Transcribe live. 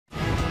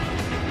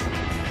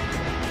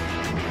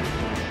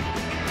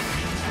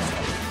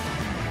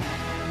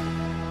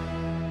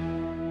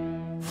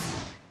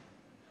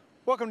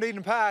Welcome to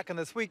Eden Park and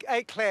this week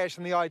 8 clash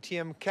in the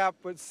ITM Cup,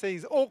 which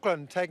sees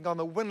Auckland taking on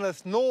the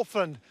winless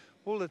Northland.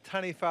 Will the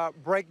Taniwha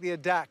break their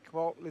duck?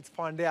 Well, let's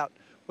find out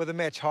with the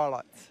match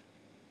highlights.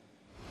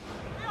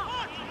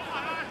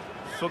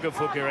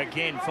 Fuka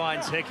again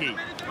finds Hickey.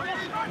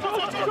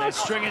 And they're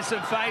stringing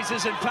some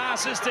phases and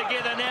passes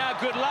together now.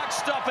 Good luck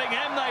stopping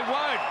him, they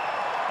won't.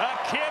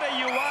 Akira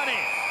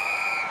Ioane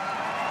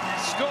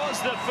scores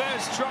the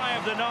first try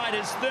of the night,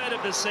 his third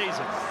of the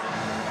season.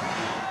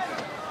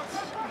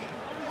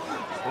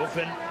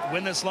 Auckland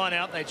win this line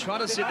out. They try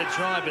to set the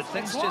try, but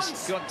things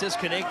just got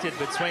disconnected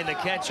between the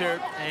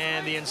catcher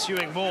and the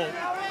ensuing maul.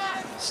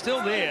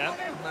 Still there.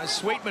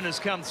 Sweetman has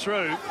come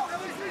through,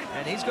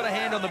 and he's got a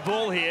hand on the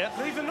ball here.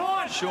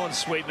 Sean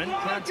Sweetman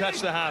can't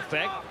touch the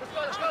halfback.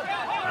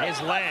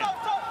 Here's Lamb.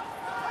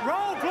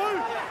 Roll,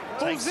 Blue.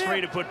 Takes three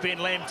to put Ben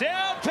Lamb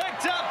down.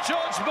 Picked up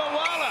George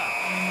Moala.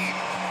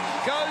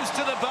 Goes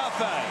to the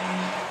buffet.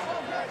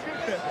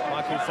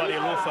 Michael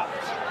Fadialofa.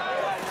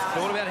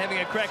 Thought about having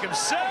a crack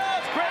himself.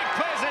 Greg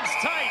Pleasant's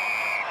tight.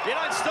 You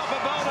don't stop a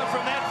bowler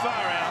from that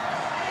far out.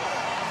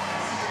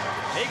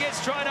 He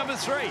gets try number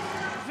 3.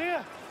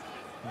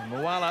 And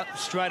Moala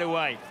straight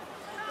away.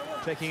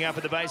 Picking up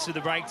at the base of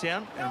the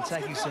breakdown and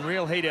taking some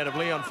real heat out of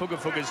Leon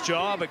Fuka's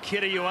job.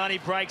 Akira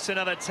Ioane breaks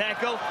another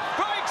tackle.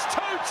 Breaks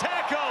 2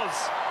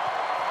 tackles.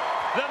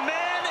 The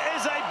man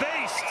is a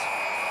beast.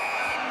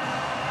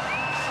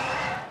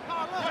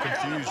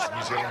 Confused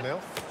New Zealand now.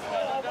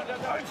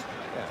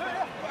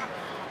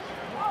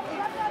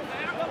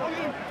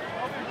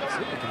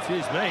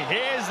 Confused me.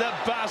 Here's the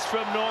bust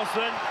from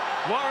Northland.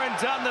 Warren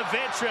Dunn, the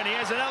veteran. He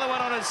has another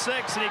one on his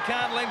 6 and he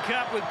can't link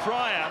up with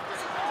Pryor.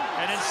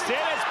 And instead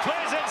it's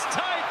Pleasant's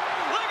tight.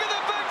 Look at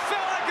the big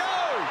fella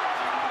go.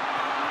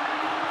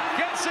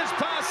 Gets his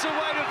pass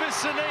away to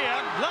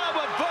Visania.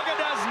 Lawa Booger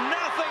does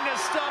nothing to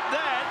stop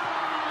that.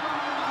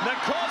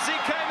 Nkosi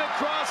came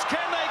across.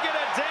 Can they get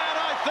it down?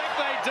 I think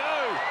they do.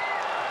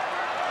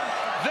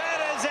 That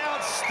is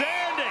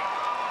outstanding.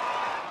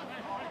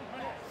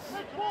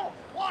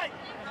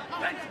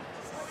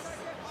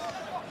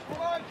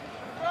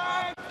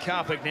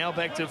 Karpik now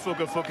back to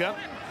Fuka.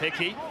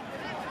 Hickey.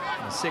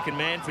 The second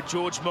man for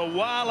George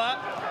Moala.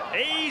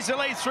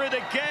 Easily through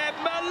the gap.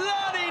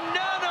 Malani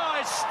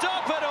Nanai.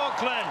 Stop it,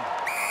 Auckland.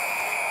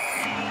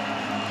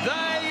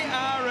 They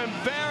are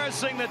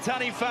embarrassing the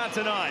Taniwha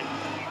tonight.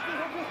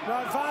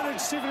 No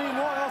advantage, 17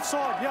 wide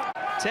offside. Yep.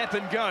 Tap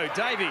and go.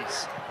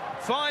 Davies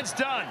finds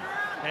Dunn.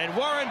 And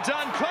Warren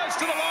Dunn close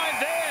to the line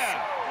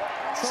there.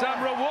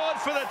 Some reward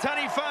for the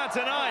Taniwha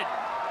tonight.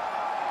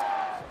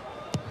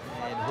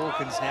 And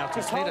Hawkins now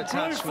complete a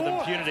touch with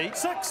impunity.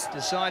 6.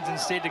 Decides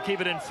instead to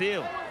keep it in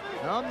field.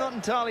 I'm not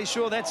entirely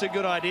sure that's a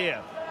good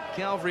idea.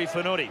 Calvary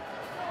Fanotti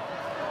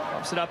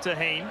pops it up to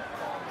Heem.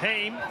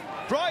 Heem.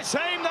 Bryce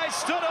Heem, they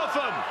stood off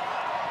him.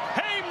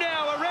 Heem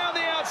now around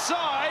the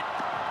outside.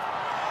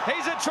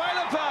 He's a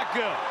trailer park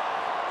girl.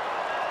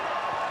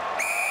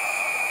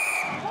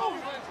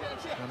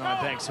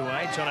 Nanai backs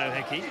away. Jono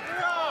Hickey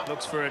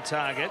looks for a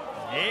target.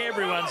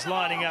 Everyone's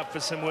lining up for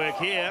some work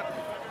here.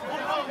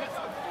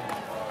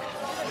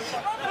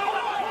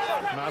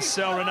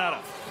 Marcel Renata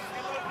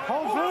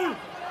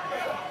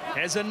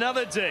has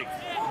another dig.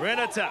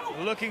 Renata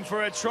looking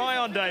for a try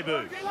on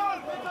debut.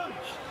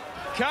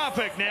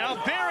 Karpik now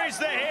buries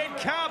the head.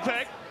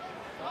 Karpik.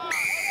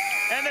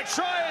 And the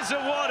try is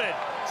awarded.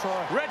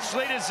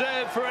 Richly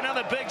deserved for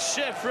another big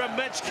shift from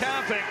Mitch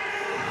Karpik.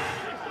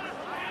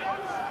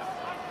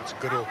 It's a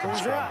good Auckland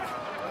scrum.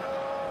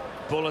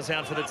 Ball is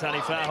out for the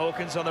Taniwha.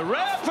 Hawkins on the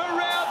wrap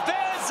around.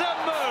 There's a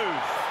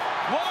move.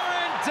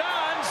 Warren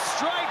Dunn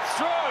straight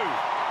through.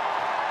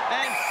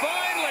 And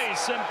finally,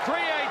 some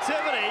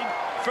creativity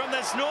from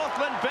this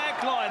Northland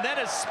backline. That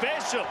is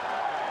special.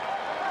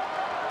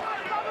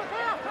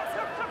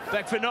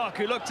 Back for Knock,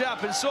 who looked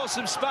up and saw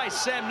some space.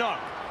 Sam Knock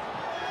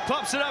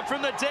pops it up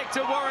from the deck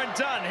to Warren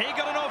Dunn. He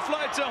got an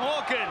offload to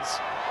Hawkins.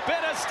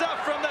 Better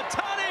stuff from the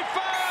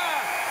Taniwha.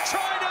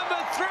 Try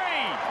number 3.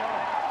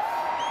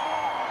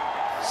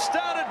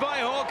 Started by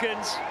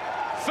Hawkins,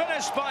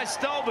 finished by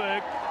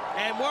Stolberg,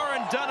 and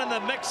Warren Dunn in the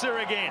mixer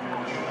again.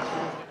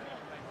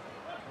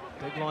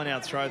 Big line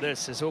out throw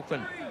this as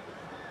Auckland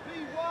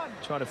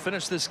trying to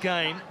finish this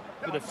game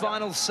with a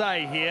final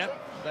say here.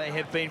 They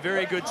have been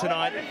very good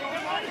tonight.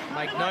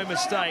 Make no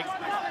mistake,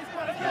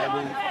 they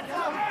will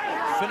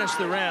finish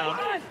the round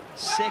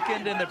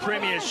second in the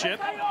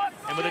Premiership.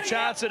 And with a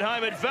chance at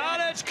home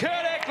advantage,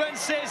 Kurt Eklund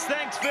says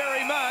thanks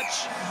very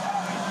much.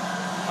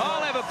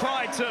 I'll have a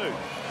pie too.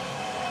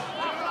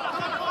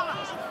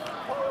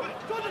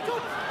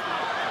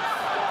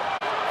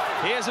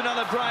 Here's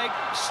another break,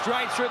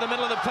 straight through the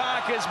middle of the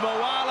park is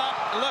Moala,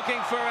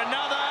 looking for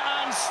another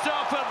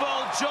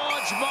unstoppable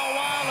George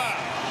Moala.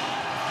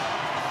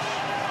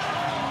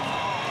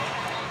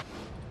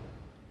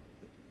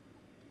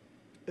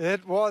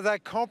 It was a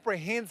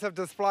comprehensive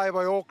display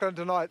by Auckland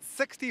tonight.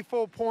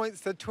 64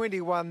 points to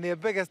 21, their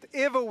biggest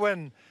ever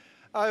win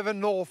over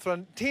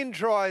Northland. 10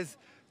 tries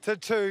to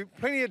 2,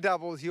 plenty of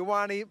doubles.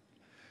 Ioane,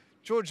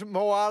 George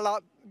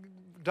Moala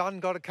Dunn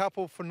got a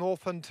couple for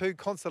Northland too.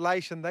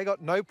 Consolation, they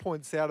got no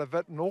points out of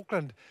it. And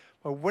Auckland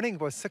were winning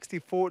by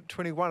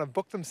 64-21 and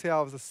booked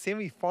themselves a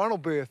semi-final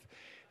berth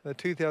in the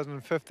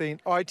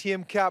 2015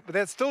 ITM Cup. But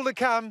that's still to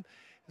come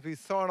as we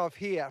sign off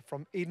here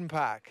from Eden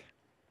Park.